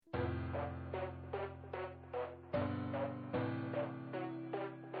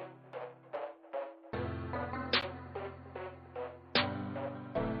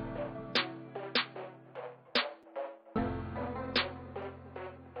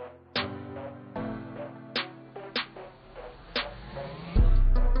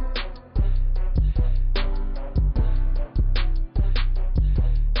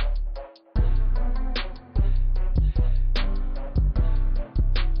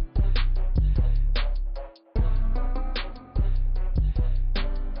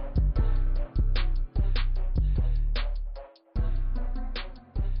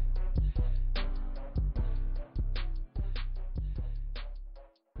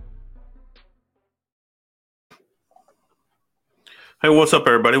Hey, what's up,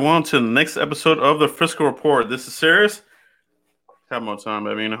 everybody? Welcome to the next episode of the Frisco Report. This is Serious. Have more time,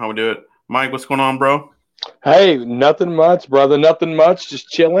 baby. You know how we do it. Mike, what's going on, bro? Hey, nothing much, brother. Nothing much. Just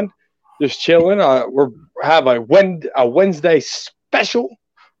chilling. Just chilling. We're have a Wednesday special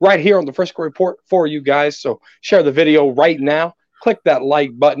right here on the Frisco Report for you guys. So share the video right now. Click that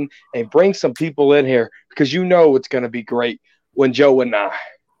like button and bring some people in here because you know it's going to be great when Joe and I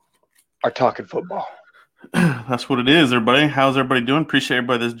are talking football. That's what it is, everybody. How's everybody doing? Appreciate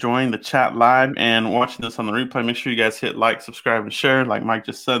everybody that's joined the chat live and watching this on the replay. Make sure you guys hit like, subscribe, and share, like Mike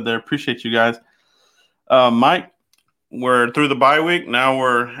just said there. Appreciate you guys. Mike, we're through the bye week. Now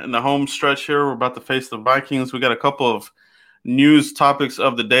we're in the home stretch here. We're about to face the Vikings. We got a couple of news topics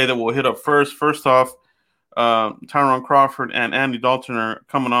of the day that we'll hit up first. First off, Tyrone Crawford and Andy Dalton are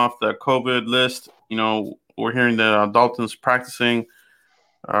coming off the COVID list. You know, we're hearing that Dalton's practicing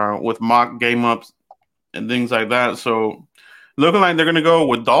with mock game ups and things like that. So looking like they're going to go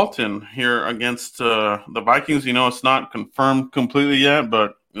with Dalton here against the Vikings. You know, it's not confirmed completely yet,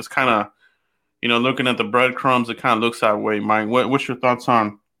 but it's kind of, looking at the breadcrumbs, it kind of looks that way. Mike, what's your thoughts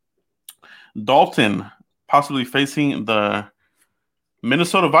on Dalton possibly facing the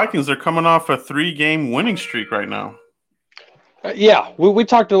Minnesota Vikings? They're coming off a 3-game winning streak right now. Yeah, we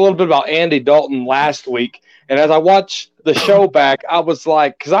talked a little bit about Andy Dalton last week, and as I watched the show back, I was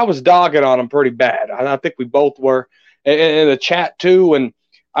like, because I was dogging on him pretty bad. I think we both were in the chat too, and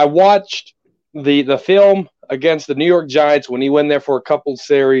I watched the film against the New York Giants when he went there for a couple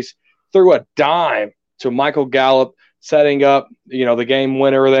series, threw a dime to Michael Gallup, setting up, the game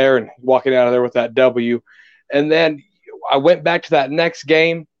winner there and walking out of there with that W. And then I went back to that next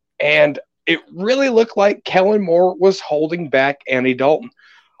game, and it really looked like Kellen Moore was holding back Andy Dalton.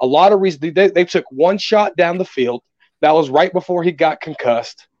 A lot of reasons. They took one shot down the field. That was right before he got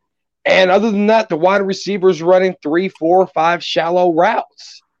concussed. And other than that, the wide receivers running 3, 4, 5 shallow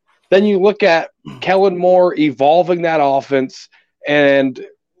routes. Then you look at Kellen Moore evolving that offense, and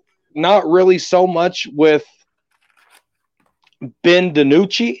not really so much with Ben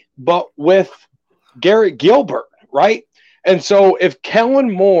DiNucci, but with Garrett Gilbert, right? And so if Kellen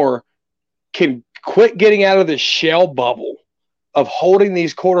Moore can quit getting out of this shell bubble of holding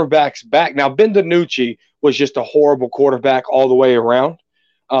these quarterbacks back. Now, Ben DiNucci was just a horrible quarterback all the way around.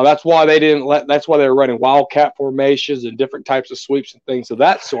 That's why they were running wildcat formations and different types of sweeps and things of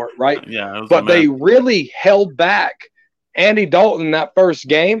that sort, right? Yeah. But they really held back Andy Dalton in that first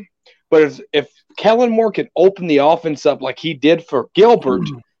game. But if Kellen Moore can open the offense up like he did for Gilbert,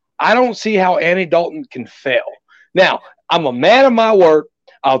 I don't see how Andy Dalton can fail. Now, I'm a man of my word.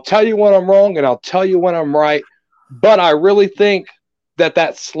 I'll tell you when I'm wrong and I'll tell you when I'm right. But I really think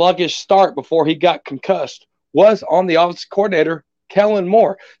that sluggish start before he got concussed was on the offensive coordinator, Kellen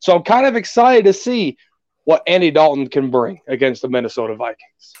Moore. So I'm kind of excited to see what Andy Dalton can bring against the Minnesota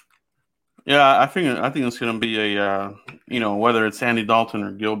Vikings. Yeah, I think it's going to be a whether it's Andy Dalton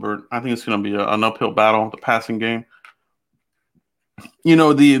or Gilbert, I think it's going to be an uphill battle, the passing game.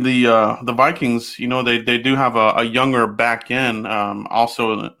 The Vikings, they do have a younger back end.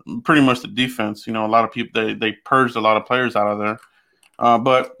 Also, pretty much the defense. A lot of people they purged a lot of players out of there.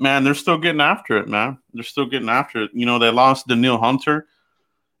 But man, they're still getting after it, man. They're still getting after it. They lost Daniil Hunter,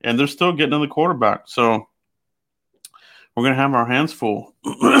 and they're still getting to the quarterback. So we're gonna have our hands full.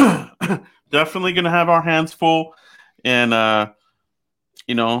 Definitely gonna have our hands full, and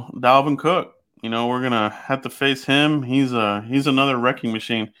Dalvin Cook. We're gonna have to face him. He's another wrecking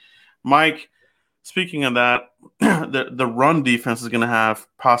machine. Mike, speaking of that, the run defense is gonna have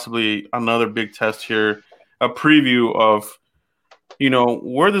possibly another big test here. A preview of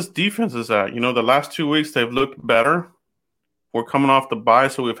where this defense is at. The last 2 weeks they've looked better. We're coming off the bye,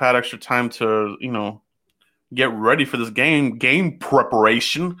 so we've had extra time to get ready for this game. Game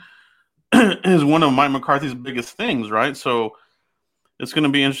preparation is one of Mike McCarthy's biggest things, right? So it's going to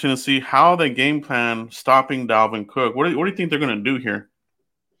be interesting to see how they game plan stopping Dalvin Cook. What do you think they're going to do here?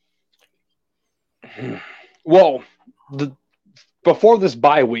 Well, before this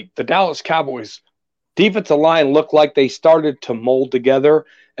bye week, the Dallas Cowboys defensive line looked like they started to mold together,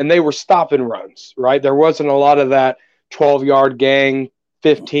 and they were stopping runs, right? There wasn't a lot of that 12-yard gang,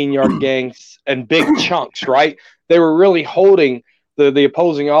 15-yard gangs, and big chunks, right? They were really holding the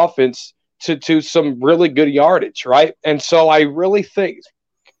opposing offense to some really good yardage, right? And so I really think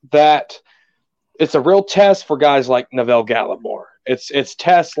that it's a real test for guys like Neville Gallimore. It's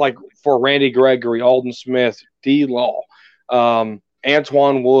tests like for Randy Gregory, Alden Smith, D. Law,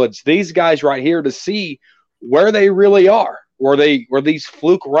 Antoine Woods, these guys right here to see where they really are. Were these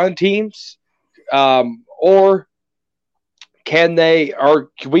fluke run teams, or can they?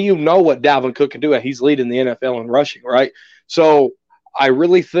 Or we know what Dalvin Cook can do? He's leading the NFL in rushing, right? So I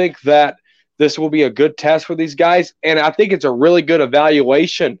really think that this will be a good test for these guys, and I think it's a really good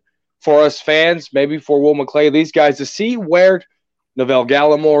evaluation for us fans, maybe for Will McClay, these guys, to see where Neville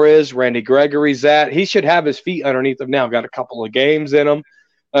Gallimore is, Randy Gregory's at. He should have his feet underneath him now. Got a couple of games in him.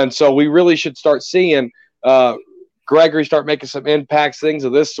 And so we really should start seeing Gregory start making some impacts, things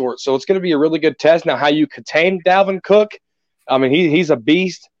of this sort. So it's going to be a really good test. Now, how you contain Dalvin Cook, I mean, he's a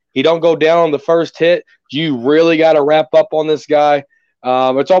beast. He don't go down on the first hit. You really got to wrap up on this guy.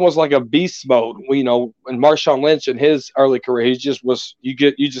 It's almost like a beast mode. And Marshawn Lynch in his early career, he just was you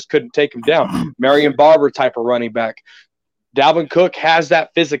just couldn't take him down. Marion Barber type of running back. Dalvin Cook has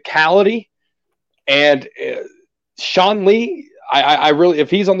that physicality, and Sean Lee. I really, if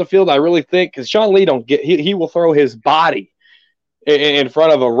he's on the field, I really think because Sean Lee he will throw his body in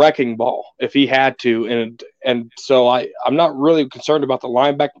front of a wrecking ball if he had to, and so I'm not really concerned about the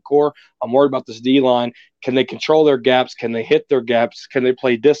linebacking core. I'm worried about this D line. Can they control their gaps? Can they hit their gaps? Can they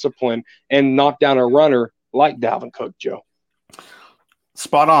play discipline and knock down a runner like Dalvin Cook, Joe?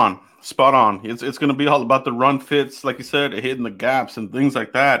 Spot on. It's going to be all about the run fits, like you said, hitting the gaps and things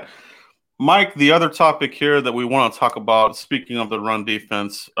like that. Mike, the other topic here that we want to talk about, speaking of the run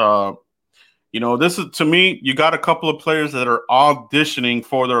defense, this is, to me, you got a couple of players that are auditioning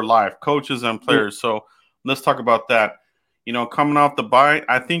for their life, coaches and players. So let's talk about that. Coming off the bye,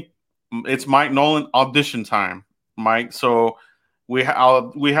 I think it's Mike Nolan audition time, Mike. So we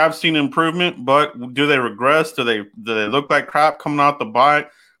have seen improvement, but do they regress? Do they look like crap coming out the bye?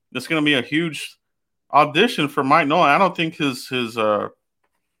 It's going to be a huge audition for Mike Nolan. I don't think he's a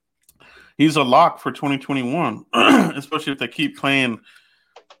lock for 2021, especially if they keep playing,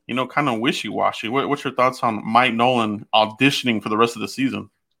 kind of wishy-washy. What's your thoughts on Mike Nolan auditioning for the rest of the season?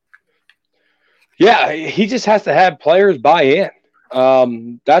 Yeah, he just has to have players buy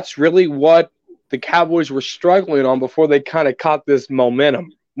in. That's really what the Cowboys were struggling on before they kind of caught this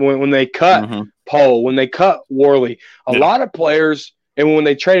momentum. When they cut Poe, when they cut Worley, a lot of players, and when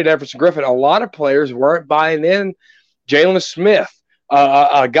they traded Everson Griffin, a lot of players weren't buying in. Jaylon Smith,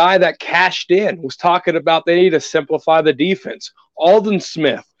 a guy that cashed in, was talking about they need to simplify the defense. Alden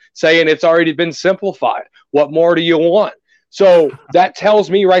Smith saying it's already been simplified. What more do you want? So that tells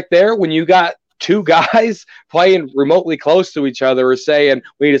me right there, when you got two guys playing remotely close to each other are saying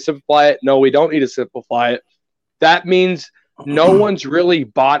we need to simplify it. No, we don't need to simplify it. That means no one's really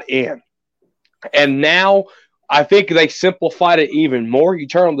bought in. And now I think they simplified it even more. You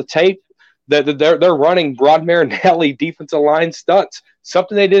turn on the tape, they're running Rod Marinelli defensive line stunts,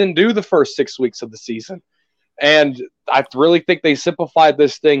 something they didn't do the first 6 weeks of the season. And I really think they simplified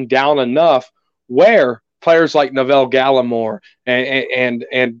this thing down enough where players like Neville Gallimore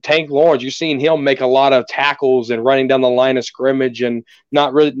and Tank Lawrence, you're seeing him make a lot of tackles and running down the line of scrimmage and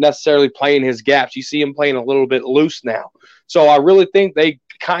not really necessarily playing his gaps. You see him playing a little bit loose now. So I really think they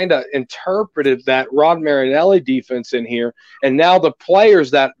kind of interpreted that Rod Marinelli defense in here. And now the players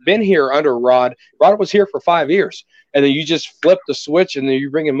that been here under Rod was here for 5 years. And then you just flip the switch and then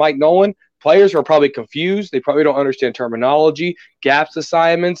you bring in Mike Nolan. Players are probably confused. They probably don't understand terminology, gaps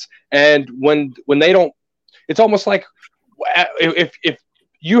assignments. And when they don't, it's almost like if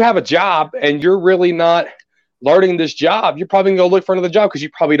you have a job and you're really not learning this job, you're probably going to go look for another job because you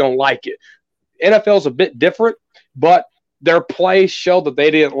probably don't like it. NFL is a bit different, but their plays showed that they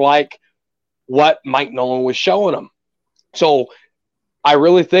didn't like what Mike Nolan was showing them. So I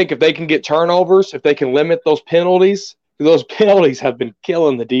really think if they can get turnovers, if they can limit those penalties have been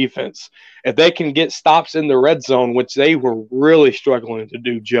killing the defense. If they can get stops in the red zone, which they were really struggling to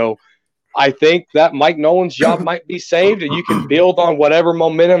do, Joe, I think that Mike Nolan's job might be saved, and you can build on whatever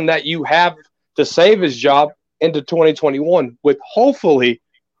momentum that you have to save his job into 2021 with hopefully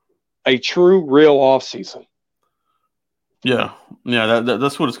a true, real offseason. Yeah,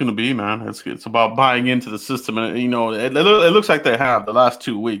 that's what it's going to be, man. It's about buying into the system, and it looks like they have the last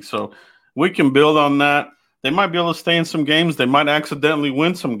 2 weeks, so we can build on that. They might be able to stay in some games. They might accidentally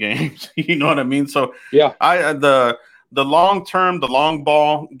win some games. You know what I mean? So yeah, the long term, the long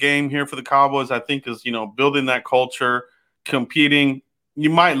ball game here for the Cowboys, I think, is building that culture, competing. You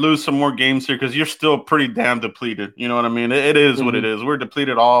might lose some more games here because you're still pretty damn depleted. You know what I mean? It is what it is. We're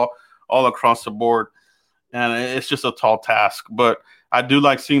depleted all across the board. And it's just a tall task, but I do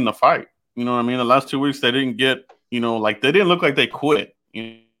like seeing the fight. You know what I mean? The last 2 weeks, they didn't get, they didn't look like they quit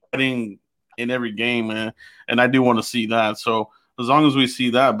in every game, and I do want to see that. So as long as we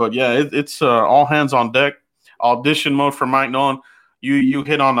see that, but yeah, it's all hands on deck. Audition mode for Mike Nolan. You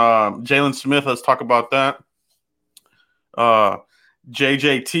hit on Jaylon Smith. Let's talk about that.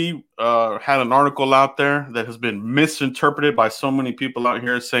 JJT had an article out there that has been misinterpreted by so many people out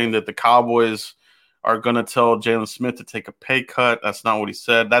here saying that the Cowboys are going to tell Jaylon Smith to take a pay cut. That's not what he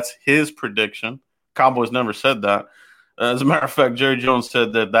said. That's his prediction. Cowboys never said that. As a matter of fact, Jerry Jones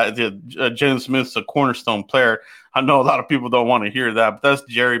said that Jaylon Smith's a cornerstone player. I know a lot of people don't want to hear that, but that's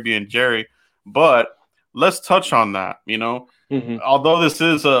Jerry being Jerry. But let's touch on that. Although this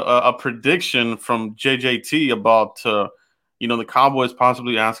is a prediction from JJT about the Cowboys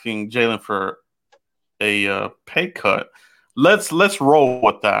possibly asking Jaylon for a pay cut. Let's roll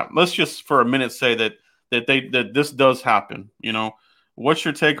with that. Let's just for a minute say that this does happen. What's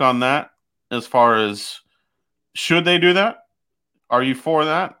your take on that? As far as should they do that? Are you for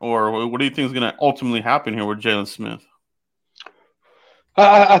that, or what do you think is going to ultimately happen here with Jaylon Smith?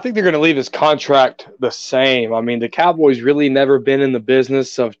 I think they're going to leave his contract the same. I mean, the Cowboys really never been in the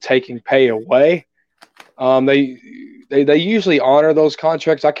business of taking pay away. They usually honor those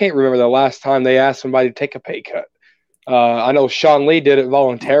contracts. I can't remember the last time they asked somebody to take a pay cut. I know Sean Lee did it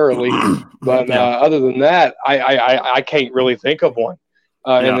voluntarily, but other than that, I can't really think of one.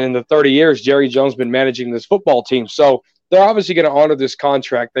 And in the 30 years, Jerry Jones has been managing this football team. So they're obviously going to honor this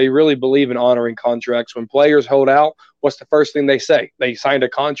contract. They really believe in honoring contracts. When players hold out, what's the first thing they say? They signed a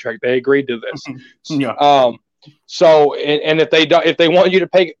contract. They agreed to this. So if they want you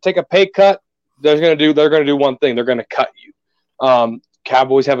to take a pay cut, they're going to do one thing. They're going to cut you.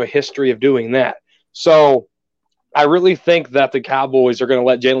 Cowboys have a history of doing that. So I really think that the Cowboys are going to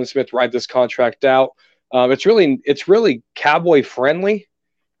let Jaylon Smith ride this contract out. It's really Cowboy friendly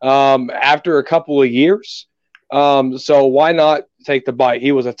after a couple of years. So why not take the bite?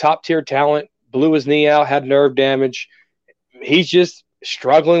 He was a top tier talent, blew his knee out, had nerve damage. He's just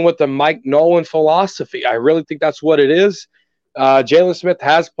struggling with the Mike Nolan philosophy. I really think that's what it is. Jaylon Smith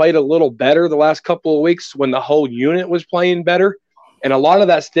has played a little better the last couple of weeks when the whole unit was playing better. And a lot of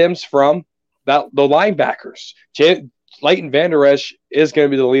that stems from the linebackers. Leighton Vander Esch is going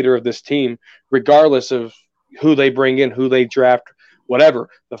to be the leader of this team, regardless of who they bring in, who they draft, whatever.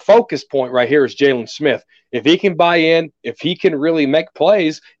 The focus point right here is Jaylon Smith. If he can buy in, if he can really make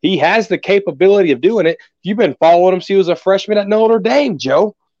plays, he has the capability of doing it. You've been following him since he was a freshman at Notre Dame,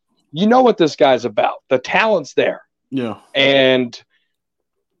 Joe. You know what this guy's about. The talent's there. Yeah. And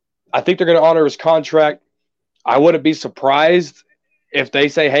I think they're going to honor his contract. I wouldn't be surprised if they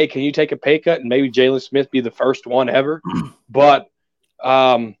say, hey, can you take a pay cut and maybe Jaylon Smith be the first one ever? But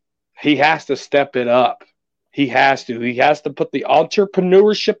he has to step it up. He has to. He has to put the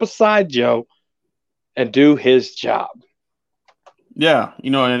entrepreneurship aside, Joe, and do his job. Yeah,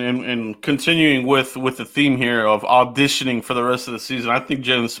 and continuing with the theme here of auditioning for the rest of the season, I think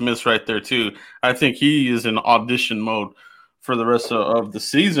Jaylon Smith's right there too. I think he is in audition mode for the rest of the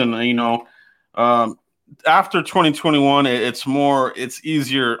season. After 2021, it's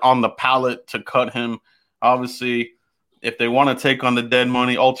easier on the palate to cut him. Obviously, if they want to take on the dead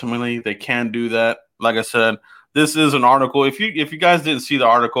money, ultimately they can do that. Like I said, this is an article. If you guys didn't see the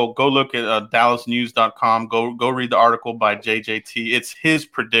article, go look at DallasNews.com. Go read the article by JJT. It's his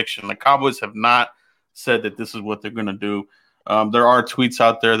prediction. The Cowboys have not said that this is what they're going to do. There are tweets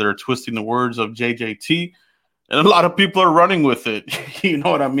out there that are twisting the words of JJT, and a lot of people are running with it. You know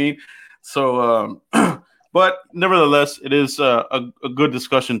what I mean? So, but nevertheless, it is a good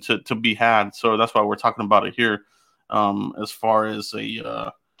discussion to be had. So that's why we're talking about it here, as far as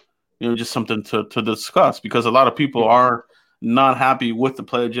just something to discuss, because a lot of people are not happy with the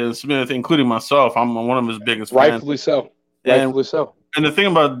play of Jaylon Smith, including myself. I'm one of his biggest fans. Rightfully so. Rightfully so. And the thing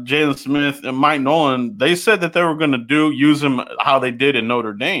about Jaylon Smith and Mike Nolan, they said that they were going to use him how they did in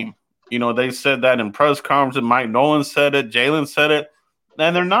Notre Dame. They said that in press conference. Mike Nolan said it. Jaylon said it.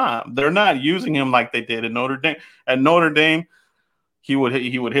 And they're not. They're not using him like they did in Notre Dame. At Notre Dame, he would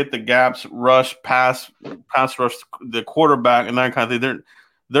hit the gaps, rush, pass rush the quarterback, and that kind of thing.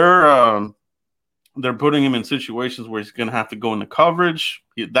 They're putting him in situations where he's going to have to go into coverage.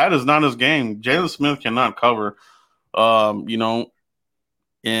 That is not his game. Jaylon Smith cannot cover, and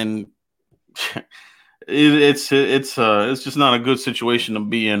it's just not a good situation to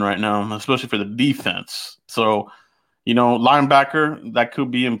be in right now, especially for the defense. So, linebacker that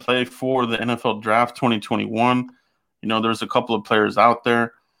could be in play for the NFL Draft 2021. There's a couple of players out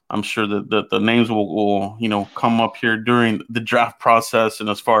there. I'm sure that the names will come up here during the draft process, and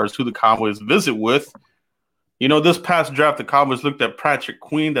as far as who the Cowboys visit with. This past draft, the Cowboys looked at Patrick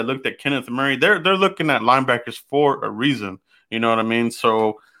Queen, they looked at Kenneth Murray. They're looking at linebackers for a reason. You know what I mean?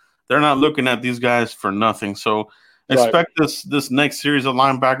 So they're not looking at these guys for nothing. So expect this next series of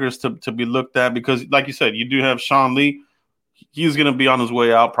linebackers to be looked at, because, like you said, you do have Sean Lee. He's going to be on his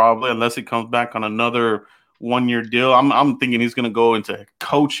way out probably, unless he comes back on another one-year deal. I'm thinking he's going to go into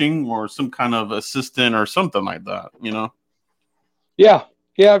coaching or some kind of assistant or something like that. Yeah.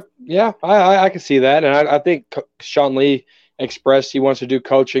 Yeah, I can see that, and I think Sean Lee expressed he wants to do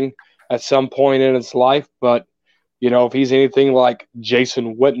coaching at some point in his life, but if he's anything like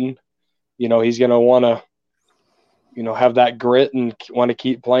Jason Witten, he's going to want to have that grit and want to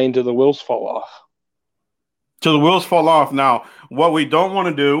keep playing till the wheels fall off. Till the wheels fall off. Now, what we don't want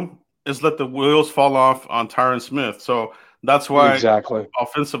to do is let the wheels fall off on Tyron Smith. So that's why Exactly.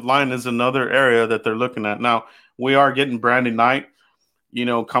 offensive line is another area that they're looking at. Now, we are getting Brandon Knight,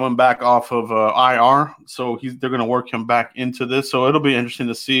 coming back off of IR. So they're going to work him back into this. So it'll be interesting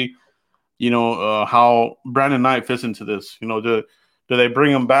to see, how Brandon Knight fits into this. Do they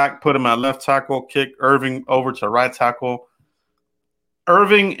bring him back, put him at left tackle, kick Irving over to right tackle?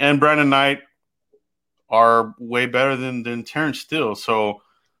 Irving and Brandon Knight are way better than Terrence Steele. So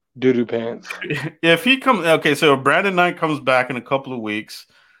doo-doo pants. If he comes, okay, so if Brandon Knight comes back in a couple of weeks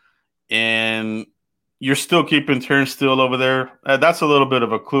and you're still keeping Terrence Steele over there, that's a little bit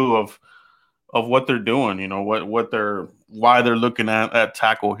of a clue of what they're doing, why they're looking at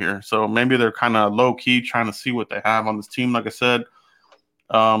tackle here. So maybe they're kind of low key trying to see what they have on this team. Like I said,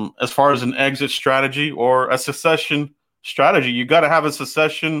 as far as an exit strategy or a succession strategy, you got to have a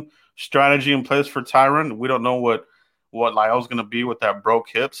succession strategy in place for Tyron. We don't know what Lyle's going to be with that broke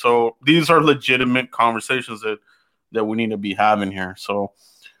hip. So these are legitimate conversations that we need to be having here. So,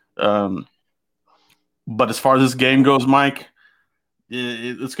 but as far as this game goes, Mike,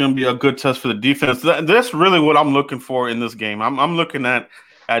 it's going to be a good test for the defense. That's really what I'm looking for in this game. I'm looking at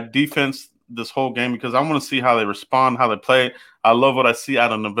defense this whole game because I want to see how they respond, how they play. I love what I see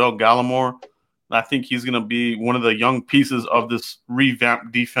out of Neville Gallimore. I think he's going to be one of the young pieces of this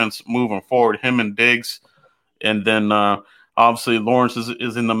revamped defense moving forward, him and Diggs. And then obviously Lawrence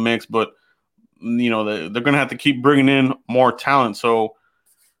is in the mix, but, they're going to have to keep bringing in more talent. So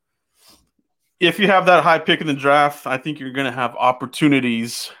if you have that high pick in the draft, I think you're going to have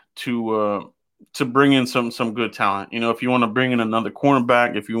opportunities to bring in some good talent. If you want to bring in another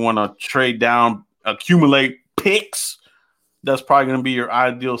cornerback, if you want to trade down, accumulate picks, that's probably going to be your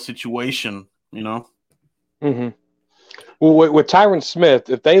ideal situation, Mm-hmm. Well, with Tyron Smith,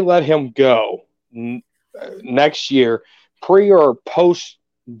 if they let him go next year, pre or post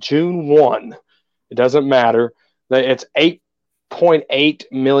June 1, it doesn't matter. It's $8.8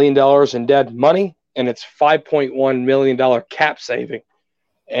 million in dead money, and it's $5.1 million cap saving.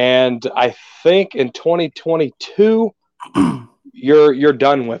 And I think in 2022, you're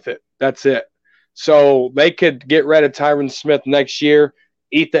done with it. That's it. So they could get rid of Tyron Smith next year,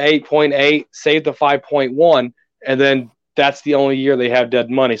 eat the 8.8, save the 5.1, and then that's the only year they have dead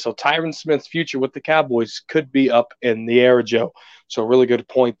money. So Tyron Smith's future with the Cowboys could be up in the air, Joe. So a really good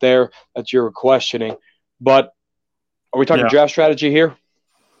point there that you were questioning. But are we talking draft strategy here?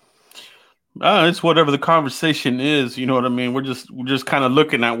 It's whatever the conversation is. You know what I mean? We're just kind of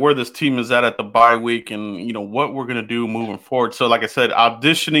looking at where this team is at the bye week and, what we're going to do moving forward. So like I said,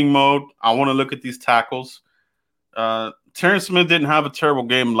 auditioning mode, I want to look at these tackles. Terrence Smith didn't have a terrible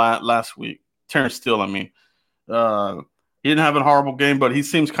game last week. Terrence Steele, I mean. He didn't have a horrible game, but he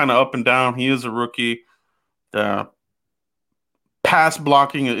seems kind of up and down. He is a rookie. The pass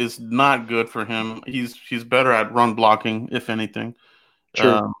blocking is not good for him. He's better at run blocking, if anything.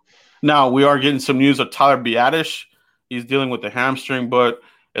 True. Now, we are getting some news of Tyler Biadasz. He's dealing with the hamstring, but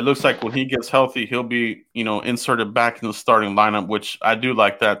it looks like when he gets healthy, he'll be, inserted back in the starting lineup, which I do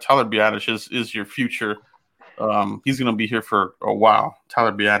like that. Tyler Biadasz is your future. He's going to be here for a while.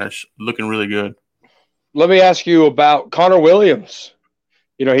 Tyler Biadasz looking really good. Let me ask you about Connor Williams.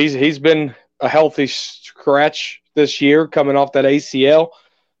 He's been a healthy scratch this year coming off that ACL.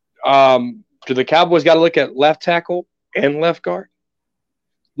 Do the Cowboys got to look at left tackle and left guard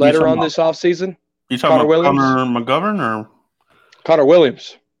later on this offseason? You talking about Williams? Connor McGovern or Connor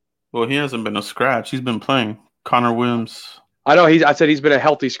Williams? Well, he hasn't been a scratch. He's been playing. Connor Williams. I know. I said he's been a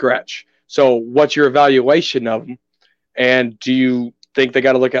healthy scratch. So what's your evaluation of him? And do you think they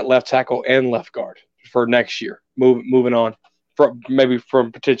got to look at left tackle and left guard for next year? Moving on, maybe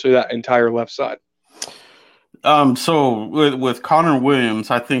from potentially that entire left side. So with Connor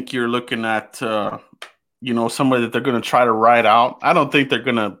Williams, I think you're looking at somebody that they're going to try to ride out. I don't think they're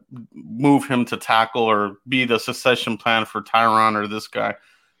going to move him to tackle or be the succession plan for Tyron or this guy.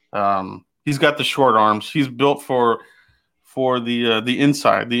 He's got the short arms. He's built for the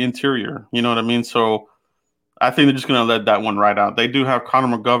inside, the interior. You know what I mean? So I think they're just going to let that one ride out. They do have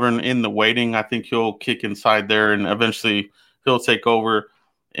Connor McGovern in the waiting. I think he'll kick inside there, and eventually he'll take over.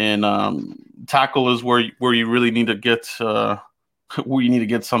 And tackle is where you really need to get something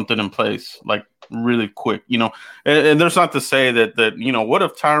in place, like really quick. And there's not to say that what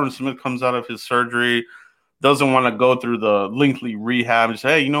if Tyron Smith comes out of his surgery, doesn't want to go through the lengthy rehab and say,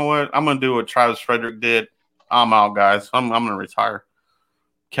 hey, you know what? I'm going to do what Travis Frederick did. I'm out, guys. I'm going to retire.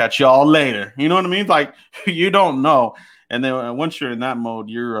 Catch y'all later. You know what I mean? Like, you don't know. And then once you're in that mode,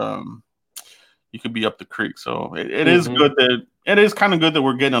 you could be up the creek. So it is good that it is kind of good that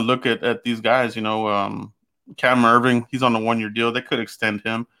we're getting a look at these guys. You know, Cam Irving, he's on a 1-year deal. They could extend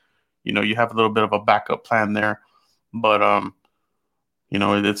him. You know, you have a little bit of a backup plan there, but you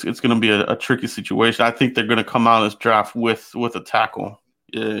know, it's going to be a tricky situation. I think they're going to come out of this draft with a tackle,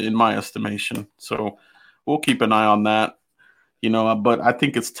 in my estimation. So we'll keep an eye on that. You know, but I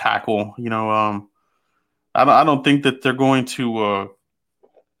think it's tackle. You know, I don't think that they're going to.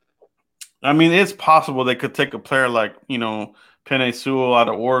 I mean, it's possible they could take a player like, you know, Penei Sewell out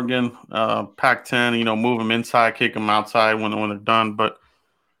of Oregon, Pac-10. You know, move him inside, kick him outside when they're done. But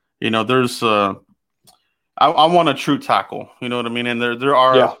you know, there's I want a true tackle. You know what I mean? And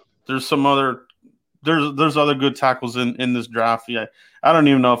there's some other there's other good tackles in this draft. Yeah, I don't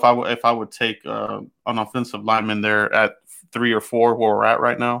even know if I would take an offensive lineman there at 3 or 4 where we're at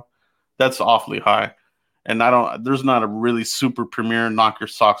right now. That's awfully high, and there's not a really super premier knock your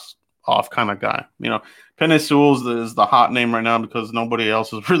socks off kind of guy. You know, Penei Sewell is the hot name right now because nobody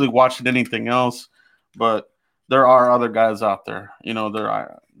else is really watching anything else. But there are other guys out there. You know,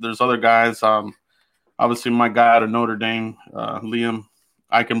 there's other guys. Obviously, my guy out of Notre Dame, Liam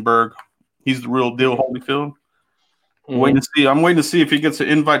Eichenberg, he's the real deal, Holyfield. I'm waiting to see if he gets an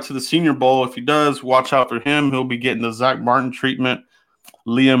invite to the Senior Bowl. If he does, watch out for him. He'll be getting the Zach Martin treatment.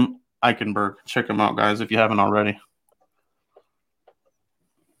 Liam Eichenberg. Check him out, guys, if you haven't already.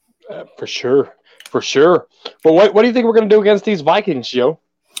 For sure. Well, what do you think we're going to do against these Vikings, Joe?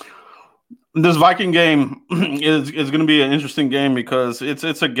 This Viking game is going to be an interesting game because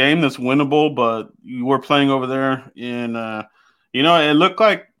it's a game that's winnable, but we're playing over there in you know, it looked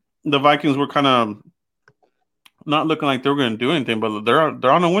like the Vikings were kind of not looking like they were going to do anything, but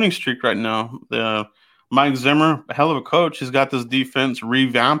they're on a winning streak right now. Mike Zimmer, a hell of a coach, he's got this defense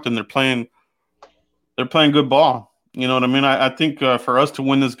revamped, and they're playing good ball. You know what I mean? I think for us to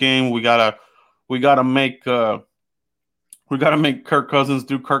win this game, we gotta make Kirk Cousins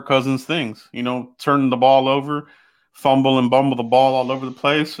do Kirk Cousins things. You know, turn the ball over, fumble and bumble the ball all over the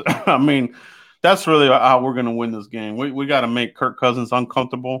place. I mean, that's really how we're going to win this game. We got to make Kirk Cousins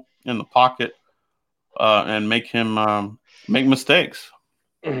uncomfortable in the pocket and make him make mistakes.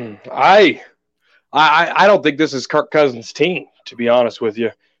 I don't think this is Kirk Cousins' team, to be honest with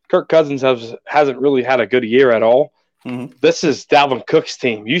you. Kirk Cousins hasn't really had a good year at all. Mm-hmm. This is Dalvin Cook's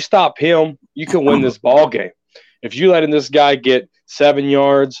team. You stop him, you can win this ball game. If you letting this guy get 7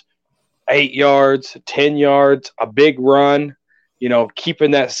 yards, 8 yards, 10 yards, a big run, you know, keeping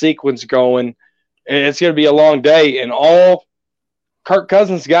that sequence going, it's going to be a long day. And all Kirk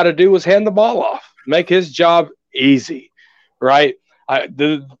Cousins got to do is hand the ball off, make his job easy, right?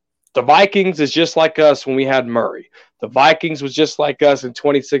 The Vikings is just like us when we had Murray. The Vikings was just like us in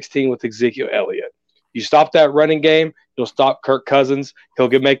 2016 with Ezekiel Elliott. You stop that running game, you'll stop Kirk Cousins. He'll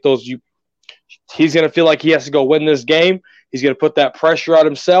make those. He's going to feel like he has to go win this game. He's going to put that pressure on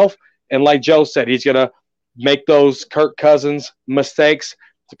himself. And like Joe said, he's going to make those Kirk Cousins mistakes.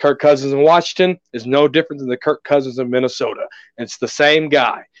 The Kirk Cousins in Washington is no different than the Kirk Cousins in Minnesota. It's the same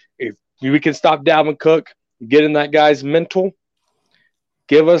guy. If we can stop Dalvin Cook, get in that guy's mental,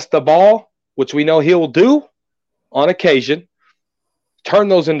 give us the ball, which we know he'll do on occasion, turn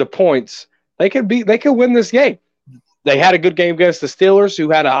those into points, they could win this game. They had a good game against the Steelers, who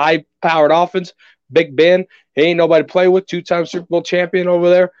had a high-powered offense. Big Ben, he ain't nobody to play with, 2-time Super Bowl champion over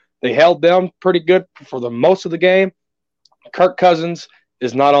there. They held them pretty good for the most of the game. Kirk Cousins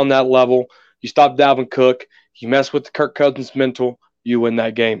is not on that level. You stop Dalvin Cook, you mess with the Kirk Cousins mental, you win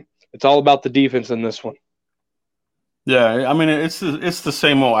that game. It's all about the defense in this one. Yeah, I mean, it's the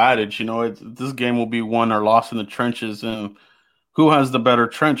same old adage, you know. This game will be won or lost in the trenches, and who has the better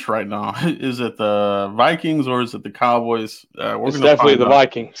trench right now? Is it the Vikings or is it the Cowboys? It's definitely the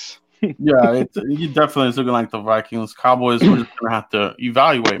Vikings. Yeah, you definitely is looking like the Vikings. Cowboys, we're just gonna have to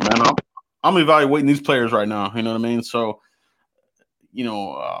evaluate, man. I'm evaluating these players right now. You know what I mean? So, you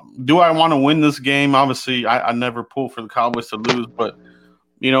know, do I want to win this game? Obviously, I never pull for the Cowboys to lose, but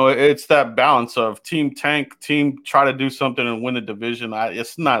you know, it's that balance of team tank, team try to do something and win the division.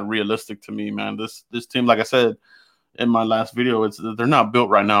 It's not realistic to me, man. This team, like I said in my last video, they're not built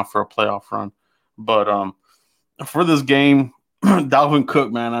right now for a playoff run. But for this game, Dalvin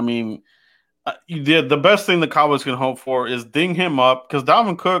Cook, man, I mean, the best thing the Cowboys can hope for is ding him up, because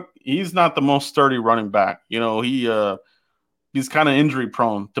Dalvin Cook, he's not the most sturdy running back. You know, he's kind of injury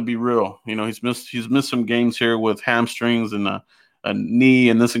prone, to be real. You know, he's missed some games here with hamstrings and a knee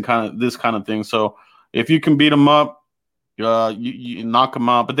and this kind of thing. So if you can beat him up, you knock him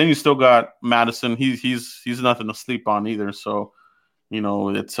out. But then you still got Madison. He's nothing to sleep on either. So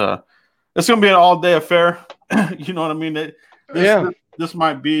it's gonna be an all day affair. You know what I mean? This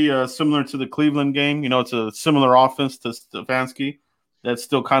might be similar to the Cleveland game. It's a similar offense to Stefanski that's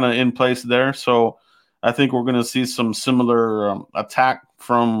still kind of in place there. So I think we're going to see some similar attack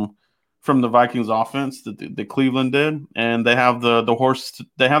from the Vikings offense that Cleveland did, and they have the horse.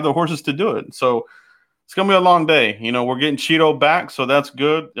 They have the horses to do it. So it's going to be a long day. We're getting Cheeto back, so that's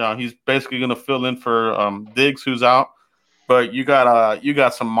good. He's basically going to fill in for Diggs, who's out. But you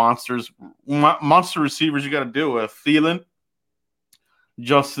got some monster receivers you got to deal with. Thielen,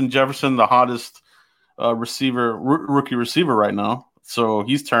 Justin Jefferson, the hottest rookie receiver right now. So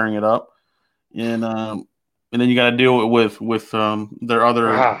he's tearing it up, and then you got to deal with their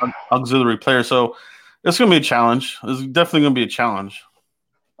other auxiliary players. So it's going to be a challenge. It's definitely going to be a challenge.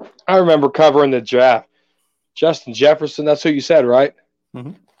 I remember covering the draft. Justin Jefferson, that's who you said, right?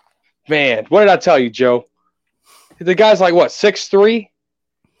 Mm-hmm. Man, what did I tell you, Joe? The guy's like, what, 6'3"?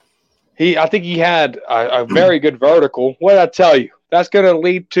 I think he had a very good vertical. What did I tell you? That's going to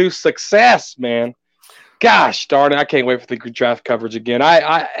lead to success, man. Gosh darn it, I can't wait for the draft coverage again.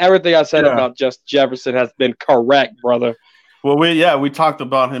 Everything I said about Justin Jefferson has been correct, brother. Well, we talked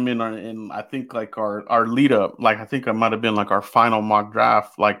about him in I think like our lead up. Like I think it might have been like our final mock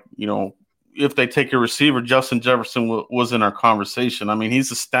draft. Like if they take a receiver, Justin Jefferson was in our conversation. I mean,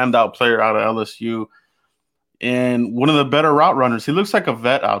 he's a standout player out of LSU and one of the better route runners. He looks like a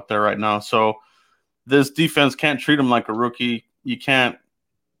vet out there right now. So this defense can't treat him like a rookie. You can't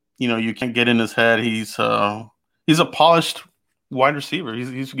get in his head. He's a polished wide receiver.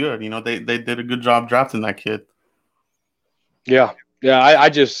 He's good. They did a good job drafting that kid. Yeah. I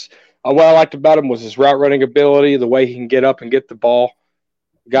just what I liked about him was his route running ability, the way he can get up and get the ball.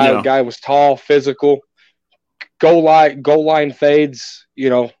 The guy was tall, physical, goal line fades.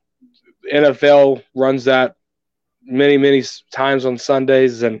 NFL runs that many times on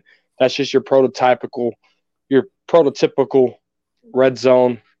Sundays, and that's just your prototypical red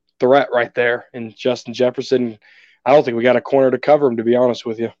zone threat right there in Justin Jefferson. I don't think we got a corner to cover him, to be honest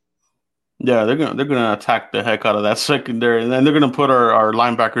with you. Yeah, they're gonna attack the heck out of that secondary, and then they're gonna put our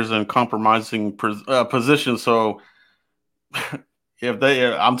linebackers in compromising positions. So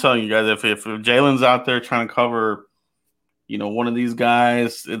I'm telling you guys, if Jalen's out there trying to cover, one of these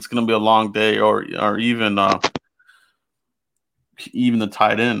guys, it's gonna be a long day, or even the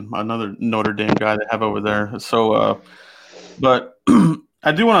tight end, another Notre Dame guy they have over there. So, but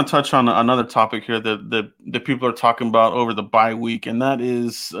I do want to touch on another topic here that people are talking about over the bye week, and that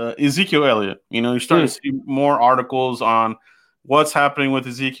is Ezekiel Elliott. You're starting to see more articles on what's happening with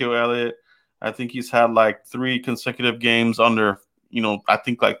Ezekiel Elliott. I think he's had like 3 consecutive games under, I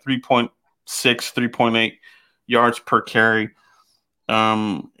think like 3.6, 3.8 yards per carry.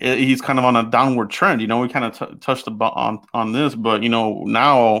 He's kind of on a downward trend. We kind of touched on this, but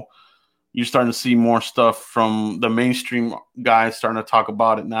now you're starting to see more stuff from the mainstream guys starting to talk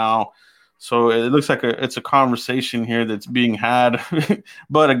about it now. So it looks like it's a conversation here that's being had.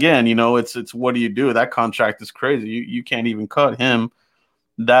 But again, it's what do you do? That contract is crazy. You can't even cut him.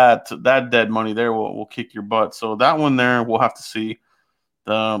 That dead money there will kick your butt. So that one there, we'll have to see.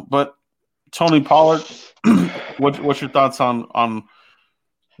 But Tony Pollard, what's your thoughts on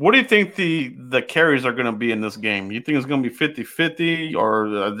what do you think the carries are going to be in this game? You think it's going to be 50-50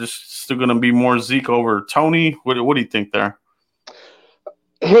 or just still going to be more Zeke over Tony? What do you think there?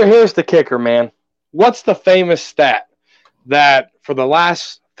 Here's the kicker, man. What's the famous stat that for the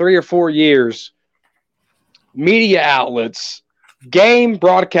last 3 or 4 years, media outlets, game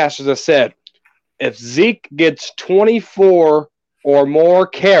broadcasters have said, if Zeke gets 24 or more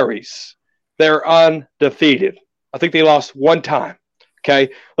carries, they're undefeated. I think they lost one time.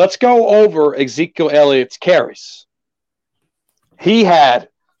 Okay, let's go over Ezekiel Elliott's carries. He had,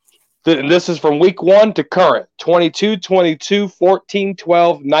 this is from week 1 to current, 22, 22, 14,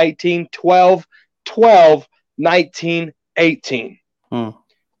 12, 19, 12, 12, 19, 18.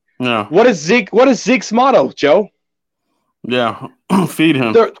 Yeah. What is Zeke's motto, Joe? Yeah, feed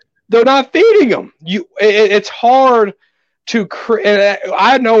him. They're not feeding him. It's hard to create.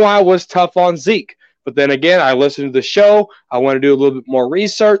 I know I was tough on Zeke. But then again, I listened to the show. I want to do a little bit more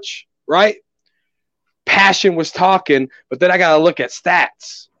research, right? Passion was talking, but then I got to look at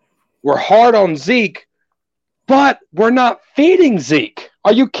stats. We're hard on Zeke, but we're not feeding Zeke.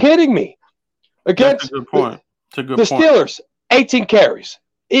 Are you kidding me? Against That's a good point. The Steelers, 18 carries.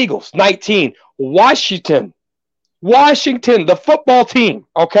 Eagles, 19. Washington, the football team,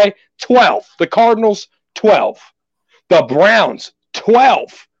 okay, 12. The Cardinals, 12. The Browns,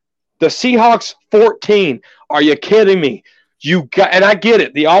 12. The Seahawks 14. Are you kidding me? And I get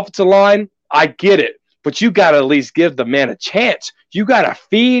it. The offensive line, I get it. But you got to at least give the man a chance. You got to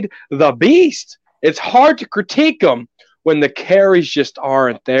feed the beast. It's hard to critique them when the carries just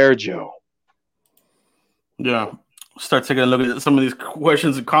aren't there, Joe. Yeah. Start taking a look at some of these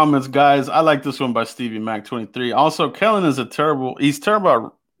questions and comments, guys. I like this one by Stevie Mac 23. Also, Kellen is he's terrible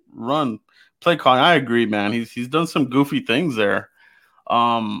at run play calling. I agree, man. He's done some goofy things there.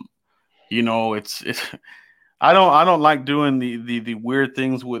 It's I don't like doing the weird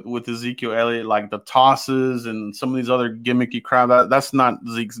things with Ezekiel Elliott, like the tosses and some of these other gimmicky crap. That's not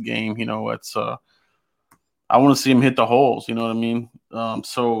Zeke's game. It's I want to see him hit the holes. You know what I mean?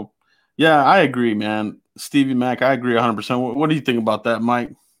 So yeah, I agree, man. Stevie Mac, I agree 100%. What do you think about that,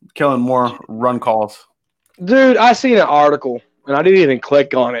 Mike? Kellen Moore run calls. Dude, I seen an article, and I didn't even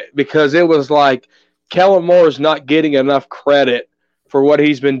click on it because it was like Kellen Moore is not getting enough credit for what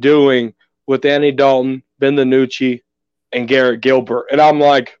he's been doing with Andy Dalton, Ben DiNucci, and Garrett Gilbert. And I'm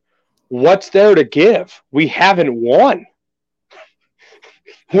like, what's there to give? We haven't won.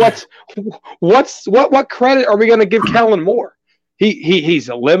 What credit are we going to give Kellen Moore? He's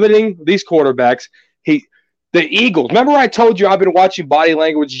limiting these quarterbacks. The Eagles. Remember I told you I've been watching body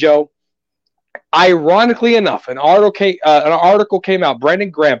language, Joe? Ironically enough, an article came out. Brandon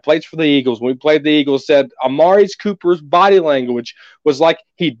Graham plays for the Eagles. When we played the Eagles, said Amari Cooper's body language was like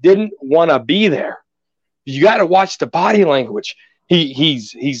he didn't want to be there. You got to watch the body language.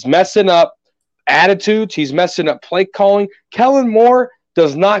 He's messing up attitudes. He's messing up play calling. Kellen Moore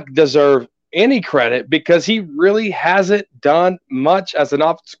does not deserve any credit because he really hasn't done much as an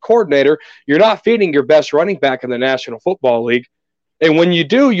offensive coordinator. You're not feeding your best running back in the National Football League, and when you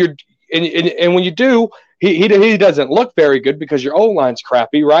do, he doesn't look very good because your O-line's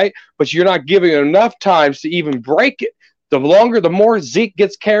crappy, right? But you're not giving him enough times to even break it. The more Zeke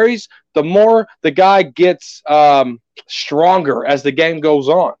gets carries, the more the guy gets stronger as the game goes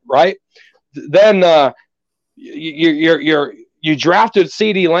on, right? Then you drafted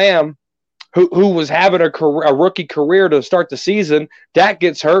CeeDee Lamb, who was having a rookie career to start the season. Dak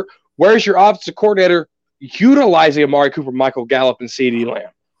gets hurt. Where's your offensive coordinator utilizing Amari Cooper, Michael Gallup, and CeeDee Lamb?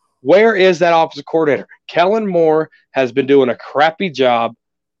 Where is that offensive coordinator? Kellen Moore has been doing a crappy job,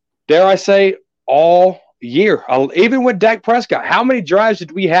 dare I say, all year. Even with Dak Prescott, how many drives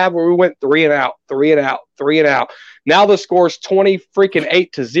did we have where we went 3 and out, 3 and out, 3 and out? Now the score's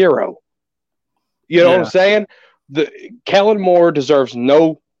 8-0. You know what I'm saying? Kellen Moore deserves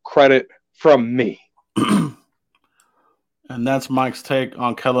no credit from me. And that's Mike's take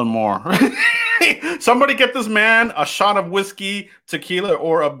on Kellen Moore. Somebody get this man a shot of whiskey, tequila,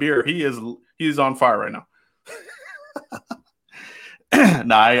 or a beer. He's on fire right now.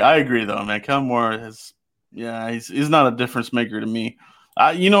 I agree though, man. Kellen Moore he's not a difference maker to me.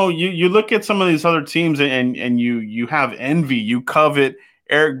 You look at some of these other teams and you have envy. You covet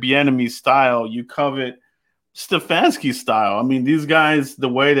Eric Bieniemy's style. You covet Stefanski's style. I mean, these guys, the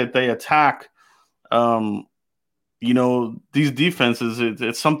way that they attack, these defenses,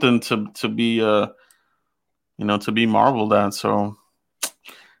 it's something to be, to be marveled at. So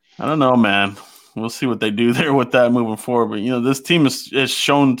I don't know, man. We'll see what they do there with that moving forward. But, this team is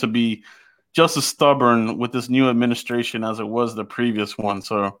shown to be just as stubborn with this new administration as it was the previous one.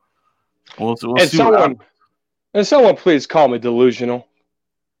 So we'll see. Someone please call me delusional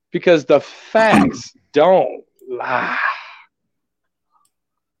because the facts don't lie.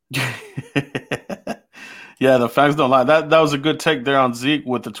 Yeah, the facts don't lie. That was a good take there on Zeke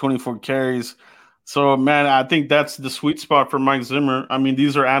with the 24 carries. So, man, I think that's the sweet spot for Mike Zimmer. I mean,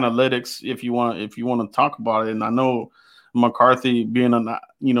 these are analytics if you want to talk about it. And I know McCarthy being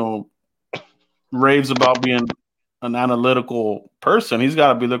raves about being an analytical person. He's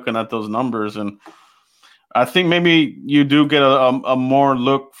got to be looking at those numbers. And I think maybe you do get a more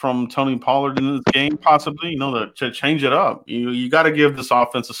look from Tony Pollard in this game, possibly, to change it up. You got to give this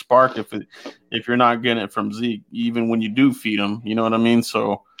offense a spark if you're not getting it from Zeke, even when you do feed him. You know what I mean?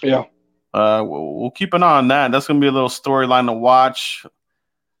 So yeah, we'll keep an eye on that. That's going to be a little storyline to watch.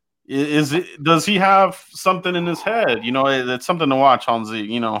 Does he have something in his head? It's something to watch on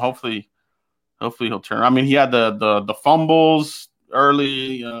Zeke. Hopefully he'll turn. I mean, he had the fumbles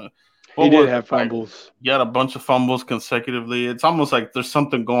early. He did have fumbles. He had a bunch of fumbles consecutively. It's almost like there's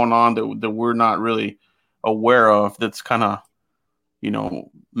something going on that we're not really aware of that's kind of,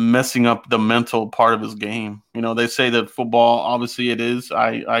 messing up the mental part of his game. They say that football, obviously it is.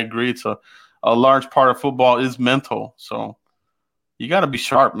 I agree. It's a large part of football is mental. So you got to be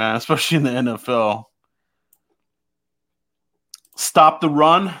sharp, man, especially in the NFL. Stop the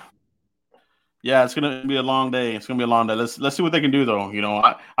run. Yeah, it's gonna be a long day. It's gonna be a long day. Let's see what they can do though.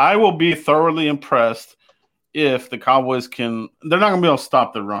 I will be thoroughly impressed if the Cowboys can. They're not gonna be able to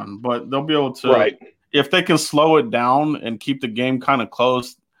stop the run, but they'll be able to. Right. If they can slow it down and keep the game kind of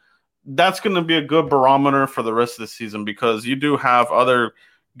close, that's going to be a good barometer for the rest of the season because you do have other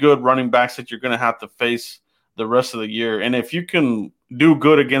good running backs that you're going to have to face the rest of the year. And if you can do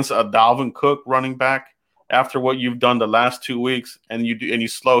good against a Dalvin Cook running back after what you've done the last 2 weeks and you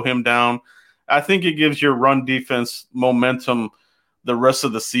slow him down, I think it gives your run defense momentum the rest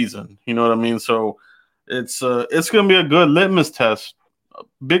of the season. You know what I mean? So it's going to be a good litmus test,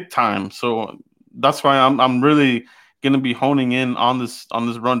 big time. So that's why I'm really going to be honing in on this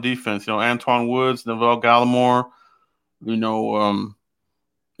run defense. Antoine Woods, Neville Gallimore,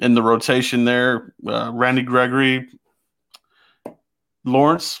 in the rotation there, Randy Gregory,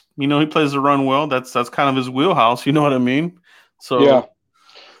 Lawrence. He plays the run well. That's kind of his wheelhouse. You know what I mean? So yeah,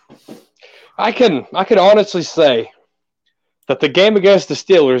 I can honestly say that the game against the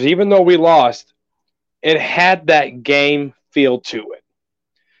Steelers, even though we lost, it had that game feel to it.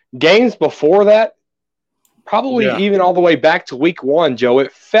 Games before that, probably even all the way back to week 1, Joe,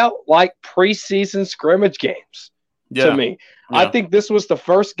 it felt like preseason scrimmage games to me. Yeah. I think this was the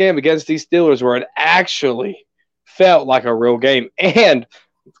first game against these Steelers where it actually felt like a real game. And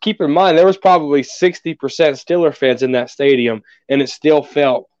keep in mind, there was probably 60% Steeler fans in that stadium, and it still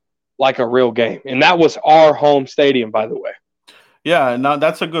felt like a real game. And that was our home stadium, by the way. Yeah, no,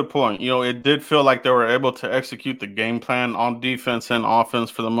 that's a good point. It did feel like they were able to execute the game plan on defense and offense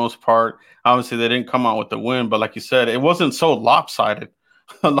for the most part. Obviously, they didn't come out with the win, but like you said, it wasn't so lopsided.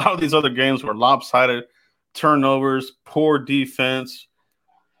 A lot of these other games were lopsided, turnovers, poor defense,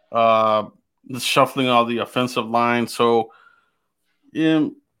 the shuffling of the offensive line. So,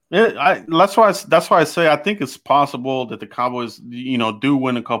 that's why I say I think it's possible that the Cowboys, do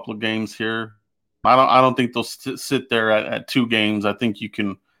win a couple of games here. I don't think they'll sit there at 2 games. I think you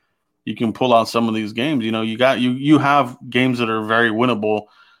can pull out some of these games. You have games that are very winnable,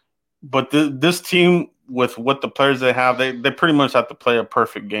 but this team with what the players they have, they pretty much have to play a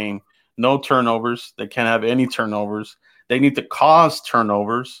perfect game. No turnovers. They can't have any turnovers. They need to cause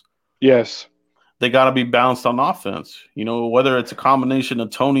turnovers. Yes. They got to be balanced on offense. Whether it's a combination of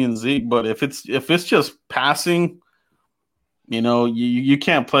Tony and Zeke, but if it's just passing, you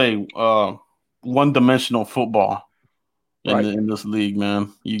can't play one-dimensional football in this league,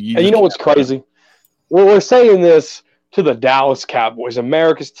 man. And you know what's crazy? We're saying this to the Dallas Cowboys,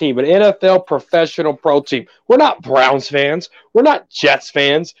 America's team, an NFL professional pro team. We're not Browns fans. We're not Jets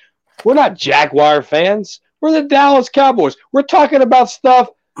fans. We're not Jaguar fans. We're the Dallas Cowboys. We're talking about stuff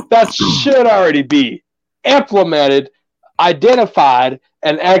that should already be implemented, identified,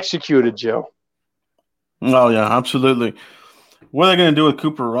 and executed, Joe. Oh, yeah, absolutely. What are they going to do with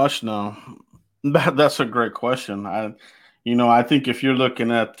Cooper Rush now? That's a great question. I think if you're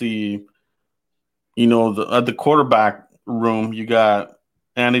looking at the quarterback room, you got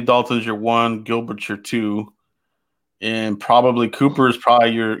Andy Dalton's your 1, Gilbert's your 2, and probably Cooper is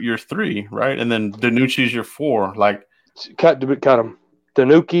probably your 3, right? And then DiNucci's your 4. Like cut him,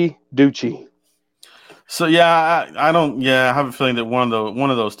 Ducci. So I have a feeling that one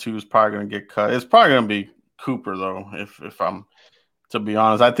of those 2 is probably going to get cut. It's probably going to be Cooper though, if I'm to be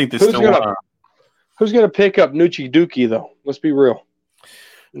honest. I think they still want to. Who's going to pick up Nucci Dookie, though? Let's be real.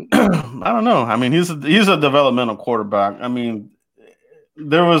 I don't know. I mean, he's a developmental quarterback. I mean,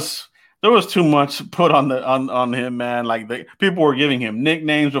 there was too much put on him, man. Like people were giving him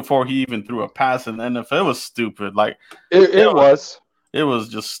nicknames before he even threw a pass in the NFL. It was stupid. Like it was. It was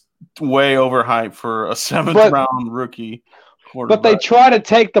just way overhyped for a 7th round rookie quarterback. But they try to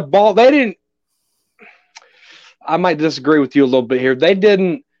take the ball. They didn't. I might disagree with you a little bit here. They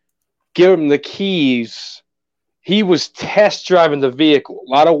didn't give him the keys. He was test driving the vehicle, a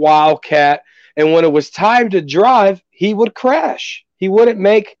lot of wildcat. And when it was time to drive, he would crash. He wouldn't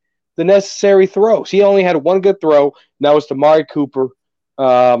make the necessary throws. He only had one good throw, and that was to Amari Cooper.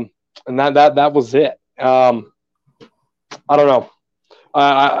 And that was it. I don't know.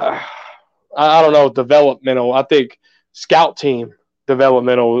 I don't know. Developmental. I think scout team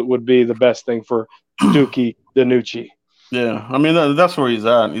developmental would be the best thing for Dookie DiNucci. Yeah, I mean that's where he's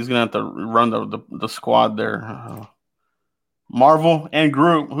at. He's gonna have to run the squad there. Marvel and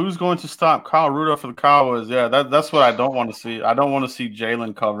group. Who's going to stop Kyle Rudolph for the Cowboys? Yeah, that's what I don't want to see. I don't want to see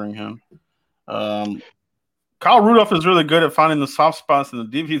Jaylon covering him. Kyle Rudolph is really good at finding the soft spots in the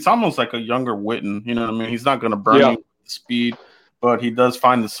deep. He's almost like a younger Witten. You know what I mean? He's not going to burn you with speed, but he does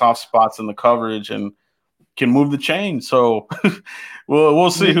find the soft spots in the coverage and can move the chain. So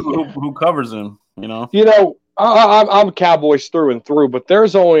we'll see who covers him. I'm Cowboys through and through, but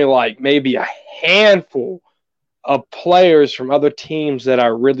there's only like maybe a handful of players from other teams that I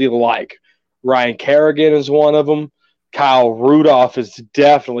really like. Ryan Kerrigan is one of them. Kyle Rudolph is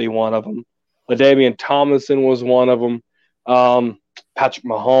definitely one of them. LaDainian Tomlinson was one of them. Patrick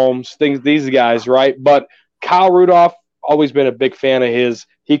Mahomes, these guys, right? But Kyle Rudolph, always been a big fan of his.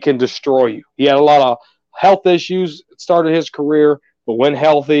 He can destroy you. He had a lot of health issues, started his career, but when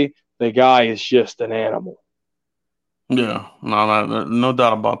healthy, the guy is just an animal. Yeah, no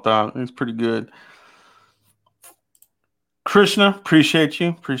doubt about that. He's pretty good. Krishna, appreciate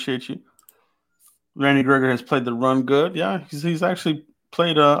you. Randy Gregory has played the run good. Yeah, he's actually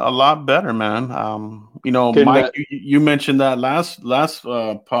played a lot better, man. Mike, you mentioned that last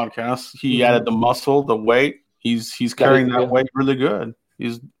podcast. He added the muscle, the weight. He's carrying that weight really good.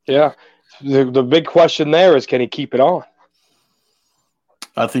 The big question there is, can he keep it on?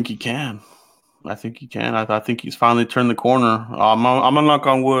 I think he can. I think he's finally turned the corner. I'm gonna knock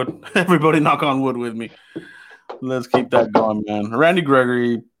on wood. Everybody knock on wood with me. Let's keep that going, man. Randy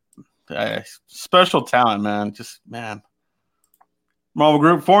Gregory, special talent, man. Marvel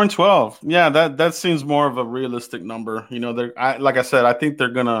Group 4-12. Yeah, that seems more of a realistic number. Like I said, I think they're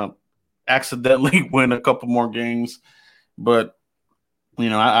gonna accidentally win a couple more games, but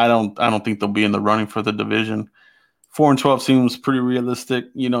I don't think they'll be in the running for the division. 4-12 seems pretty realistic.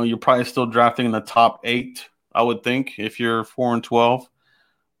 You're probably still drafting in the top 8, I would think, if you're 4-12,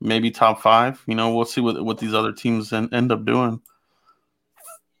 maybe top 5. We'll see what these other teams end up doing.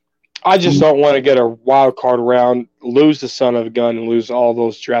 I just don't want to get a wild card round, lose the son of a gun, and lose all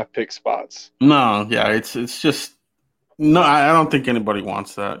those draft pick spots. No, yeah, it's just no. I don't think anybody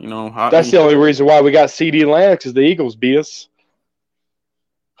wants that. That's the only reason why we got CD Lamb, because the Eagles beat us.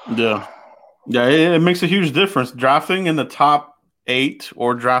 Yeah, it makes a huge difference. Drafting in the top 8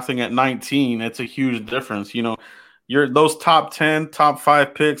 or drafting at 19, it's a huge difference. Those top 10, top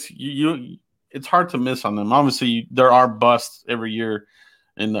 5 picks. It's hard to miss on them. Obviously, there are busts every year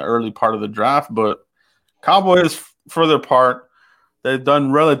in the early part of the draft, but Cowboys, for their part, they've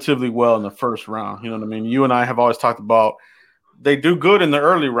done relatively well in the first round. You know what I mean? You and I have always talked about they do good in the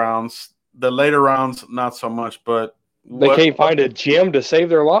early rounds, the later rounds not so much, but they can't find a gem to save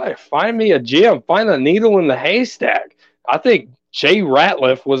their life. Find me a gem. Find a needle in the haystack. I think Jay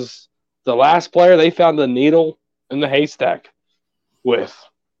Ratliff was the last player they found the needle in the haystack with.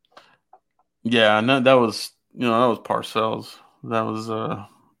 Yeah, and that was Parcells. That was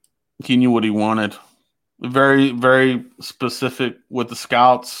he knew what he wanted. Very, very specific with the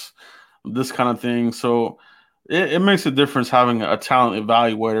scouts, this kind of thing. So it makes a difference having a talent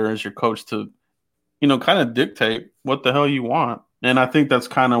evaluator as your coach to, kind of dictate what the hell you want. And I think that's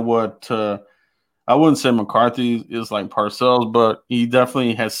kind of what I wouldn't say McCarthy is like Parcells, but he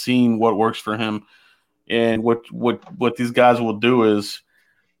definitely has seen what works for him. And what these guys will do is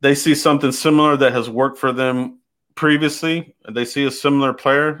they see something similar that has worked for them previously. They see a similar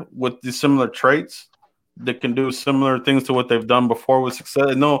player with these similar traits that can do similar things to what they've done before with success,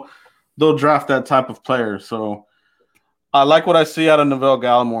 and they'll draft that type of player. So I like what I see out of Neville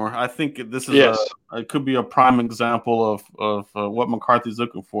Gallimore. I think this is it could be a prime example of what McCarthy's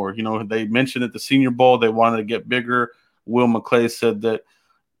looking for. They mentioned at the Senior Bowl they wanted to get bigger. Will McClay said that,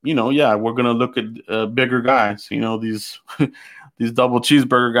 we're going to look at bigger guys. These these double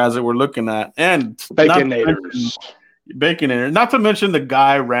cheeseburger guys that we're looking at, and Baconators. Not to mention the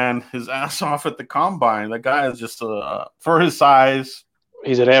guy ran his ass off at the combine. The guy is just for his size,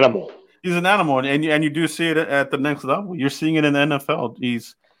 he's an animal. He's an animal, and you do see it at the next level. You're seeing it in the NFL.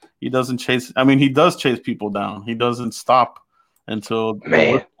 He doesn't chase. I mean, he does chase people down. He doesn't stop until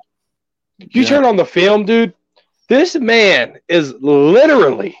you turn on the film, dude. This man is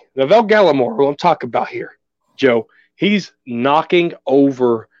literally Neville Gallimore, who I'm talking about here, Joe. He's knocking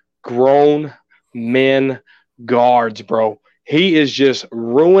over grown men guards, bro. He is just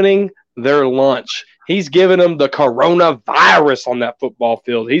ruining their lunch. He's giving them the coronavirus on that football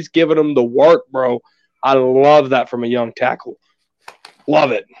field. He's giving them the work, bro. I love that from a young tackle.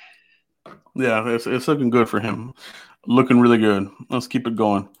 Love it. Yeah, it's looking good for him. Looking really good. Let's keep it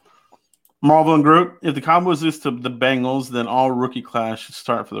going. Marvel and Group, if the Cowboys lose to the Bengals, then all rookie class should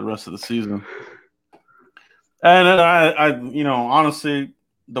start for the rest of the season. And I honestly,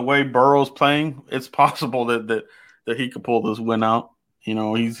 the way Burrow's playing, it's possible that he could pull this win out.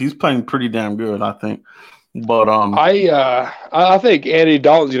 He's playing pretty damn good, I think. But I think Andy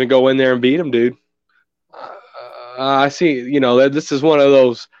Dalton's gonna go in there and beat him, dude. I see. This is one of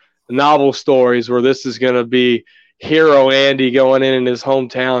those novel stories where this is gonna be hero Andy going in his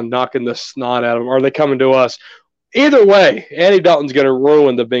hometown, knocking the snot out of him. Or are they coming to us? Either way, Andy Dalton's gonna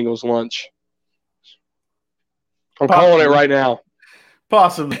ruin the Bengals' lunch. I'm calling it right now.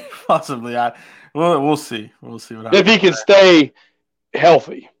 Possibly. We'll see. We'll see what happens. If he can stay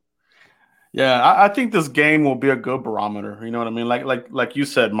healthy. Yeah, I think this game will be a good barometer. You know what I mean? Like you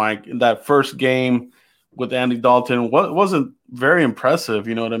said, Mike, in that first game with Andy Dalton wasn't very impressive.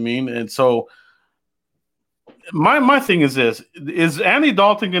 You know what I mean? And so my thing is this: is Andy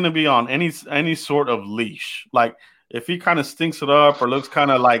Dalton going to be on any sort of leash? Like if he kind of stinks it up or looks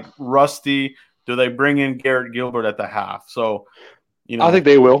kind of like rusty, do they bring in Garrett Gilbert at the half? So, I think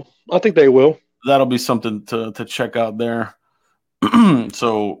they will. That'll be something to check out there.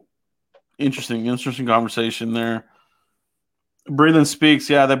 So. Interesting conversation there. Breathin' speaks.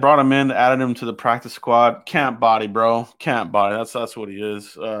 Yeah, they brought him in, added him to the practice squad. Can't body, bro. Can't body. That's what he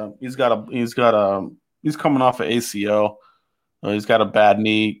is. He's coming off an ACL. He's got a bad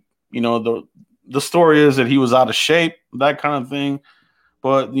knee. The story is that he was out of shape, that kind of thing.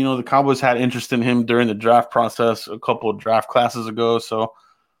 But the Cowboys had interest in him during the draft process a couple of draft classes ago. So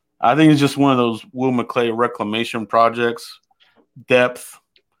I think it's just one of those Will McClay reclamation projects. Depth.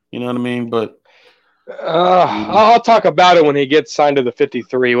 You know what I mean? But I'll talk about it when he gets signed to the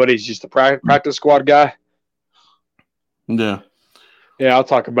 53. What, he's just a practice squad guy? Yeah. Yeah, I'll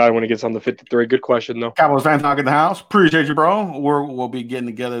talk about it when he gets on the 53. Good question, though. Cowboys fan talk in the house. Appreciate you, bro. We'll be getting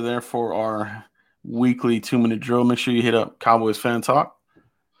together there for our weekly 2-minute drill. Make sure you hit up Cowboys fan talk.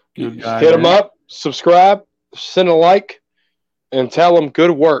 Good guy, hit them up, subscribe, send a like, and tell them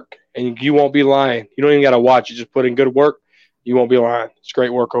good work. And you won't be lying. You don't even got to watch. You just put in good work. You won't be lying. It's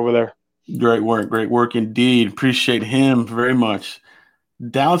great work over there. Great work indeed. Appreciate him very much.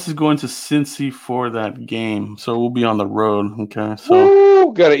 Dallas is going to Cincy for that game, so we'll be on the road. Okay,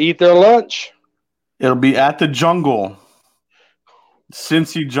 so gotta eat their lunch. It'll be at the Jungle,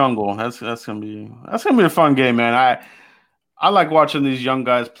 Cincy Jungle. That's gonna be a fun game, man. I like watching these young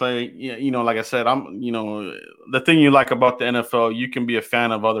guys play. Like I said, the thing you like about the NFL, you can be a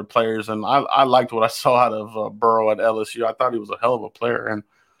fan of other players, and I liked what I saw out of Burrow at LSU. I thought he was a hell of a player, and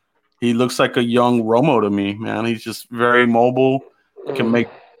he looks like a young Romo to me, man. He's just very mobile, can make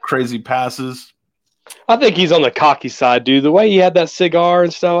crazy passes. I think he's on the cocky side, dude. The way he had that cigar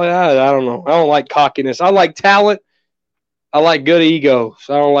and stuff like that, I don't know. I don't like cockiness. I like talent. I like good egos.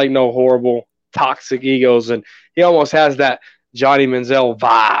 I don't like no horrible, toxic egos, and he almost has that Johnny Manziel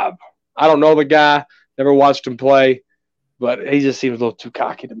vibe. I don't know the guy, never watched him play, but he just seems a little too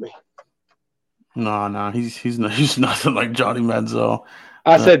cocky to me. No, he's nothing like Johnny Manziel.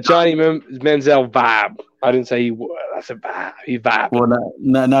 I said Johnny Manziel vibe. I didn't say he would. I said vibe. He vibe. Well,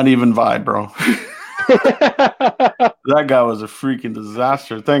 not even vibe, bro. That guy was a freaking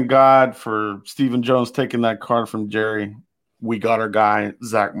disaster. Thank God for Stephen Jones taking that card from Jerry. We got our guy,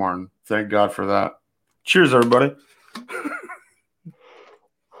 Zach Martin. Thank God for that. Cheers, everybody.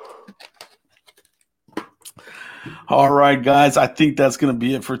 All right, guys. I think that's going to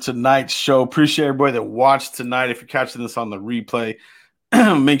be it for tonight's show. Appreciate everybody that watched tonight. If you're catching this on the replay,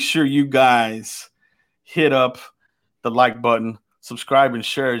 make sure you guys hit up the like button, subscribe, and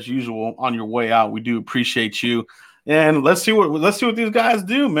share as usual on your way out. We do appreciate you. And let's see what these guys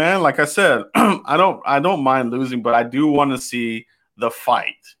do, man. Like I said, I don't mind losing, but I do want to see the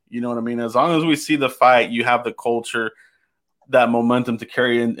fight. You know what I mean? As long as we see the fight, you have the culture, that momentum to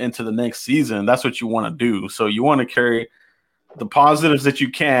carry into the next season. That's what you want to do. So you want to carry the positives that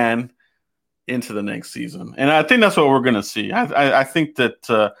you can into the next season. And I think that's what we're going to see. I think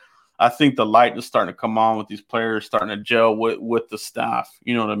that I think the light is starting to come on with these players, starting to gel with the staff.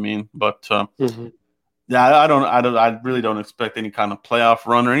 You know what I mean? But yeah, I really don't expect any kind of playoff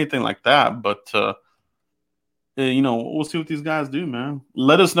run or anything like that. But we'll see what these guys do, man.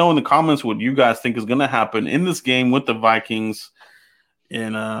 Let us know in the comments what you guys think is going to happen in this game with the Vikings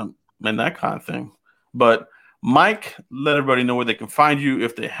and that kind of thing. But Mike, let everybody know where they can find you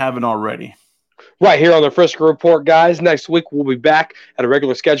if they haven't already. Right here on the Frisco Report, guys. Next week, we'll be back at a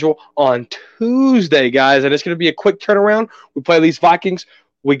regular schedule on Tuesday, guys. And it's going to be a quick turnaround. We play these Vikings.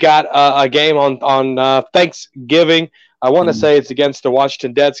 We got a game on Thanksgiving. I want to say it's against the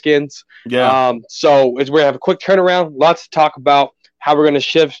Washington Redskins. Yeah. So we're going to have a quick turnaround. Lots to talk about. How we're going to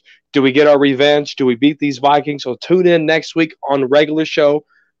shift. Do we get our revenge? Do we beat these Vikings? So tune in next week on the regular show,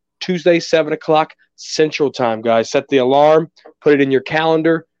 Tuesday, 7 o'clock Central Time, guys. Set the alarm. Put it in your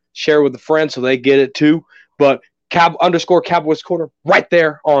calendar. Share with a friend so they get it too. But _Cowboys Corner right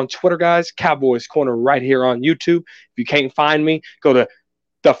there on Twitter, guys. Cowboys Corner right here on YouTube. If you can't find me, go to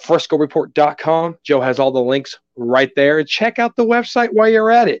thefriscoreport.com. Joe has all the links right there. And check out the website while you're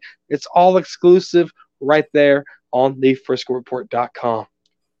at it. It's all exclusive right there on thefriscoreport.com.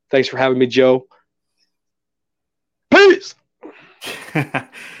 Thanks for having me, Joe. Peace.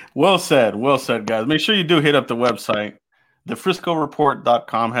 Well said. Well said, guys. Make sure you do hit up the website.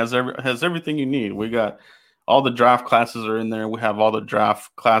 TheFriscoReport.com has everything you need. We got all the draft classes are in there. We have all the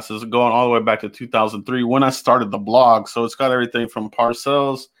draft classes going all the way back to 2003 when I started the blog. So it's got everything from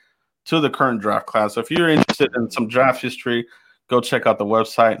Parcells to the current draft class. So if you're interested in some draft history, go check out the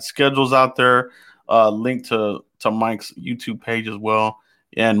website. Schedules out there. Link to Mike's YouTube page as well,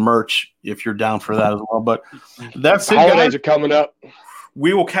 and merch if you're down for that as well. But that's it, Holidays guys. are coming up.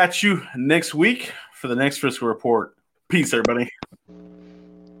 We will catch you next week for the next Frisco Report. Peace, everybody.